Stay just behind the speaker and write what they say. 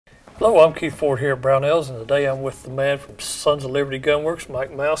Hello, I'm Keith Ford here at Brownells, and today I'm with the man from Sons of Liberty Gunworks,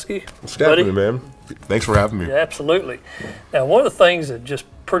 Mike Mihalski. What's happening, man? Thanks for having me. Yeah, absolutely. Now, one of the things that just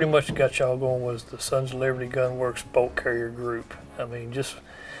pretty much got y'all going was the Sons of Liberty Gunworks bolt carrier group. I mean,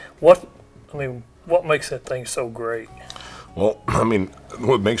 what makes that thing so great? Well, I mean,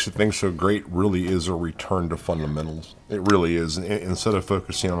 what makes the thing so great really is a return to fundamentals. It really is. Instead of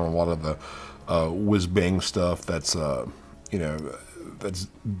focusing on a lot of the whiz-bang stuff that's, that's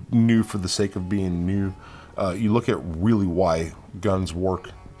new for the sake of being new, you look at really why guns work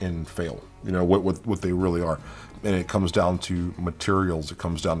and fail. You know, what they really are. And it comes down to materials. It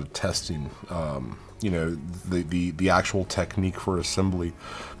comes down to testing. The actual technique for assembly.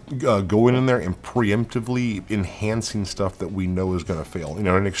 Going in there and preemptively enhancing stuff that we know is going to fail. You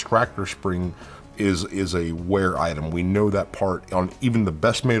know, an extractor spring is a wear item. We know that part on even the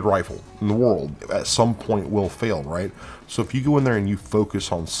best made rifle in the world at some point will fail, right? So if you go in there and you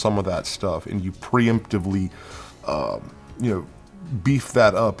focus on some of that stuff and you preemptively, beef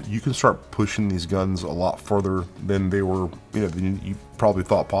that up, you can start pushing these guns a lot further than they were, than you probably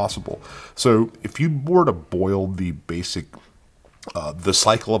thought possible. So if you were to boil the basic the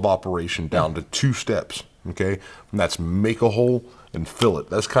cycle of operation down to 2 steps, okay, and that's make a hole and fill it.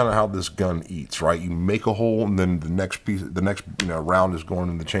 That's kind of how this gun eats, right? You make a hole, and then the next round is going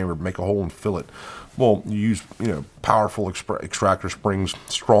in the chamber. Make a hole and fill it. Well, you use powerful extractor springs,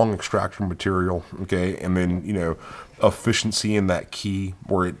 strong extractor material, okay, and then efficiency in that key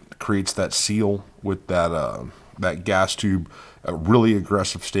where it creates that seal with that that gas tube. Really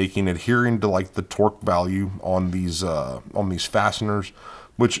aggressive staking, adhering to like the torque value on these fasteners,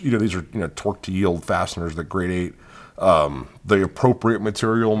 which these are torque to yield fasteners, the grade 8, the appropriate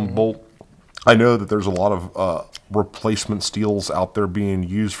material in the bolt. I know that there's a lot of replacement steels out there being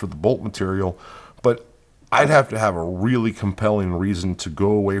used for the bolt material, but I'd have to have a really compelling reason to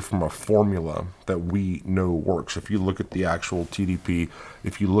go away from a formula that we know works. If you look at the actual TDP,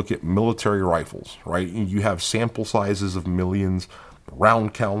 if you look at military rifles, right, you have sample sizes of millions,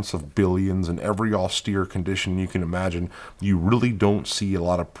 round counts of billions, and every austere condition you can imagine. You really don't see a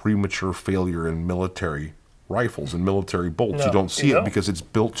lot of premature failure in military rifles and military bolts. No, you don't see it because it's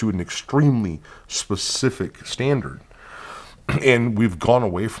built to an extremely specific standard. And we've gone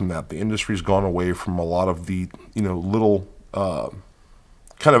away from that. The industry's gone away from a lot of the, little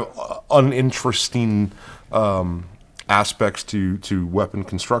kind of uninteresting aspects to weapon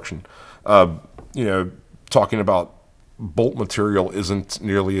construction. Talking about bolt material isn't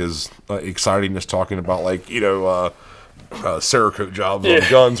nearly as exciting as talking about like, Cerakote jobs on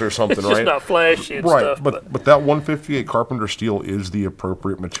guns or something, it's right? It's not flashy and stuff. But that 158 Carpenter steel is the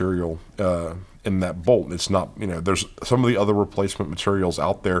appropriate material in that bolt. It's not, there's some of the other replacement materials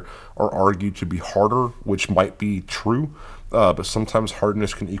out there are argued to be harder, which might be true, but sometimes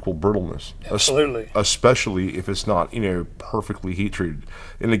hardness can equal brittleness. Absolutely. Especially if it's not, perfectly heat treated.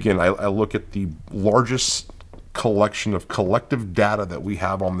 And again, I look at the largest collection of collective data that we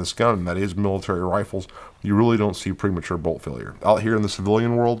have on this gun, and that is military rifles. You really don't see premature bolt failure. Out here in the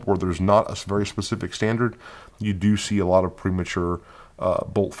civilian world, where there's not a very specific standard, you do see a lot of premature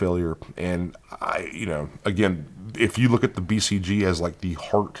bolt failure. And again, if you look at the BCG as like the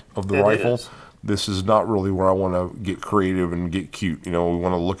heart of the rifle, this is not really where I want to get creative and get cute. We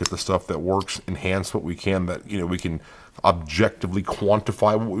want to look at the stuff that works, enhance what we can, that we can objectively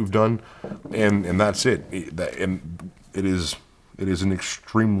quantify what we've done, and that's it. It is an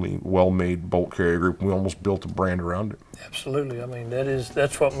extremely well-made bolt carrier group. We almost built a brand around it. Absolutely. I mean,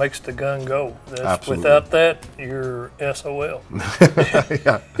 that's what makes the gun go. Absolutely. Without that, you're SOL.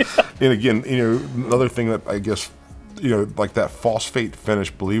 Yeah. And again, another thing that I guess, like that phosphate finish,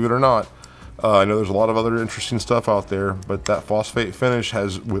 believe it or not, I know there's a lot of other interesting stuff out there, but that phosphate finish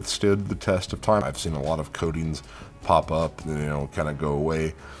has withstood the test of time. I've seen a lot of coatings pop up and kind of go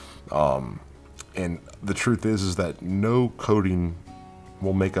away. And the truth is that no coating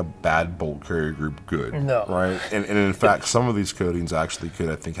will make a bad bolt carrier group good. No. Right? And in fact, some of these coatings actually could,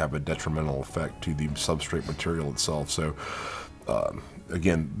 I think, have a detrimental effect to the substrate material itself. So,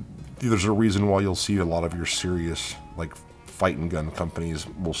 again, there's a reason why you'll see a lot of your serious, like, fighting gun companies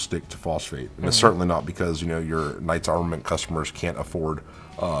will stick to phosphate. And it's certainly not because, your Knights Armament customers can't afford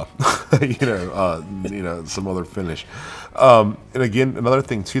some other finish. And again, another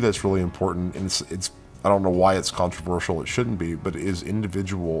thing too that's really important, and it's I don't know why it's controversial, it shouldn't be, but it is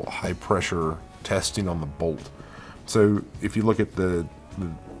individual high pressure testing on the bolt. So if you look at the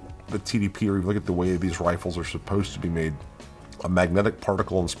TDP, or you look at the way these rifles are supposed to be made, a magnetic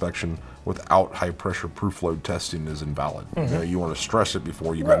particle inspection without high pressure proof load testing is invalid. You want to stress it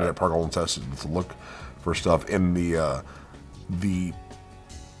before you magnetic particle test it to look for stuff. And the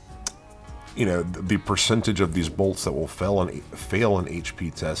you know, the percentage of these bolts that will fail in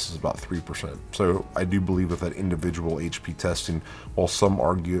HP tests is about 3%. So I do believe with that individual HP testing, while some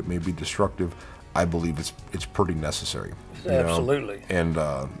argue it may be destructive, I believe it's pretty necessary. Absolutely. And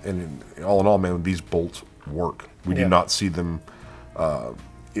all in all, man, these bolts work. We do not see them.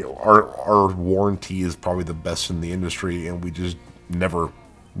 You know, our warranty is probably the best in the industry, and we just never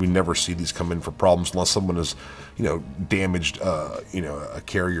see these come in for problems unless someone has, you know, damaged, you know, a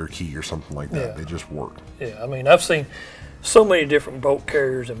carrier key or something like that. They just work. Yeah, I mean, I've seen so many different bolt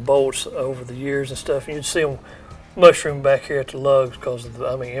carriers and bolts over the years and stuff, and you'd see them mushroom back here at the lugs because of the,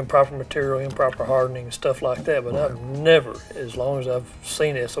 I mean, improper material, improper hardening, and stuff like that. But I've never, as long as I've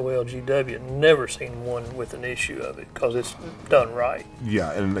seen SOLGW, never seen one with an issue of it because it's done right.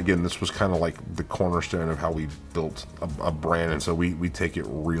 Yeah, and again, this was kind of like the cornerstone of how we built a brand, and so we take it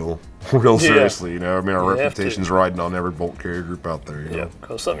real seriously. You know, I mean, our reputation's riding on every bolt carrier group out there. You know?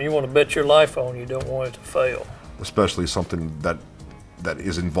 Because something you want to bet your life on, you don't want it to fail. Especially something that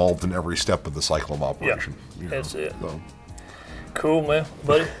is involved in every step of the cycle of operation. Yeah, that's it. So. Cool, man.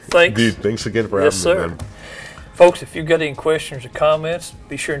 Buddy, thanks. Dude, thanks again for having me, man. Folks, if you've got any questions or comments,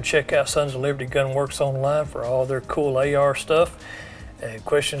 be sure and check out Sons of Liberty Gun Works online for all their cool AR stuff. And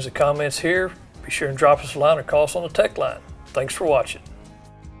questions or comments here, be sure and drop us a line or call us on the tech line. Thanks for watching.